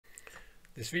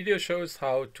This video shows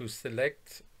how to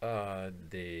select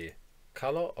the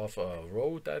color of a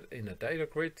row that in a data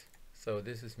grid. So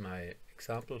this is my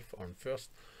example on first.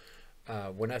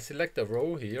 When I select a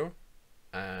row here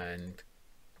and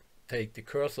take the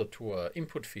cursor to an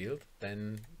input field,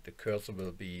 then the cursor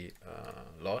will be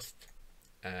lost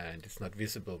and it's not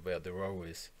visible where the row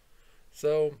is.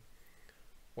 So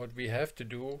what we have to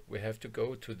do, we have to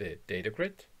go to the data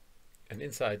grid, and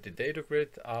inside the data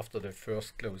grid, after the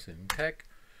first closing tag,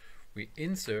 we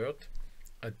insert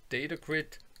a data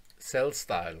grid cell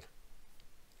style.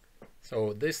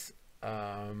 So this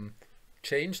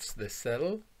changes the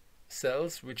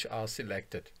cells which are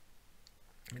selected.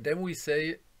 And then we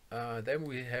say, then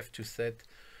we have to set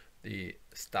the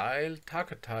style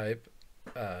target type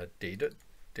data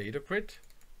grid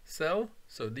cell.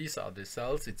 So these are the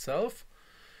cells itself.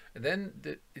 And then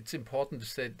it's important to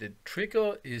say the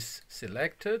trigger is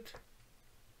selected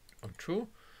or true.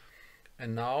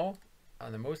 And now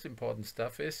the most important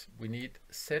stuff is we need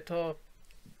setter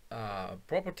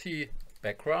property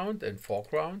background and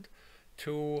foreground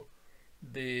to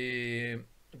the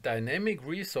dynamic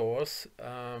resource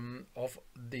of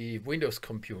the Windows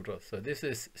computer. So this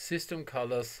is system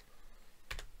colors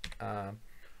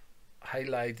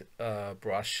highlight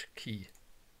brush key.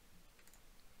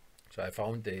 So I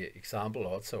found the example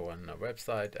also on a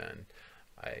website, and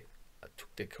I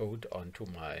took the code onto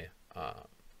my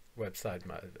website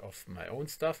of my own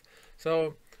stuff.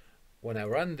 So when I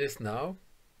run this now,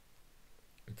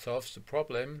 it solves the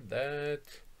problem that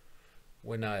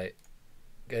when I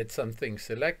get something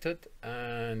selected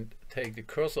and take the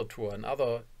cursor to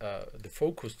another, the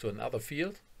focus to another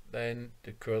field, then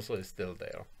the cursor is still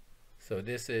there. So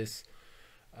this is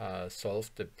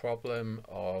solved the problem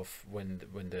of when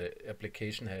the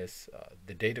application has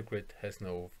the data grid has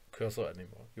no cursor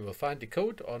anymore. You will find the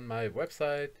code on my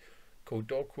website, Code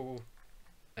Doku,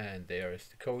 and there is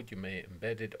the code. You may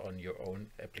embed it on your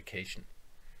own application.